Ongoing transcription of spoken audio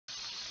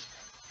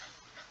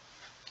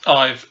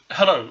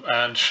Hello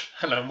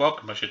and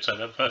welcome. I should say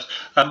that first.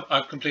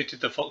 I've completed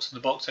the Fox in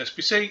the Box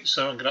SBC,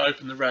 so I'm going to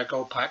open the rare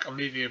gold pack. I'm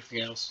leaving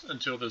everything else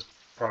until there's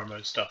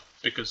promo stuff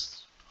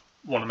because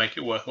I want to make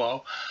it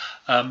worthwhile.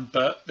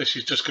 But this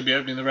is just going to be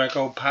opening the rare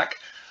gold pack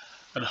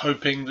and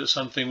hoping that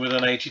something with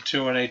an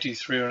 82 or an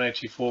 83 or an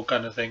 84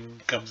 kind of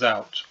thing comes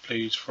out.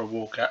 Please, for a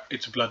walkout.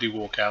 It's a bloody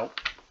walkout.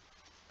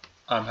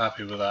 I'm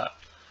happy with that.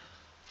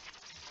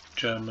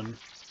 German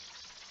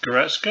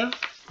Goretzka?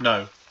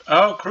 No.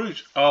 Oh,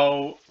 Cruz.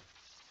 Oh,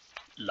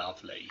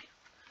 lovely.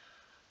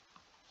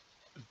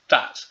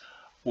 That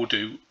will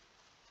do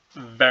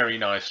very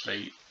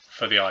nicely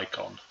for the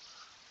icon.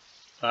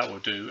 That will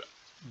do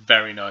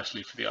very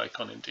nicely for the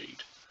icon indeed.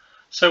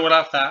 So we'll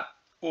have that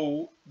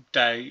all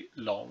day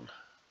long.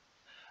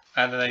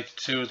 And an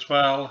 82 as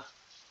well.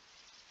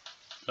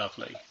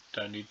 Lovely.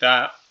 Don't need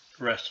that.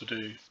 The rest will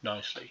do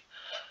nicely.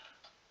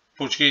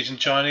 Portuguese and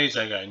Chinese,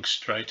 they're going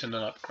straight in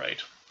an upgrade.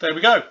 There we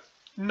go.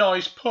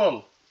 Nice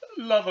pull.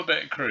 Love a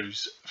bit of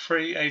Cruz.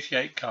 Free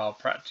 88 card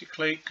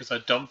practically, because I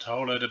dumped a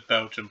whole load of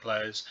Belgian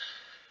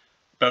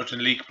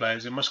League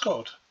players in my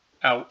squad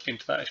out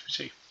into that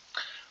SBC.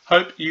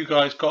 Hope you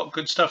guys got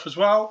good stuff as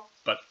well,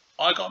 but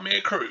I got me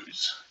a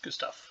Cruz. Good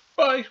stuff.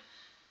 Bye.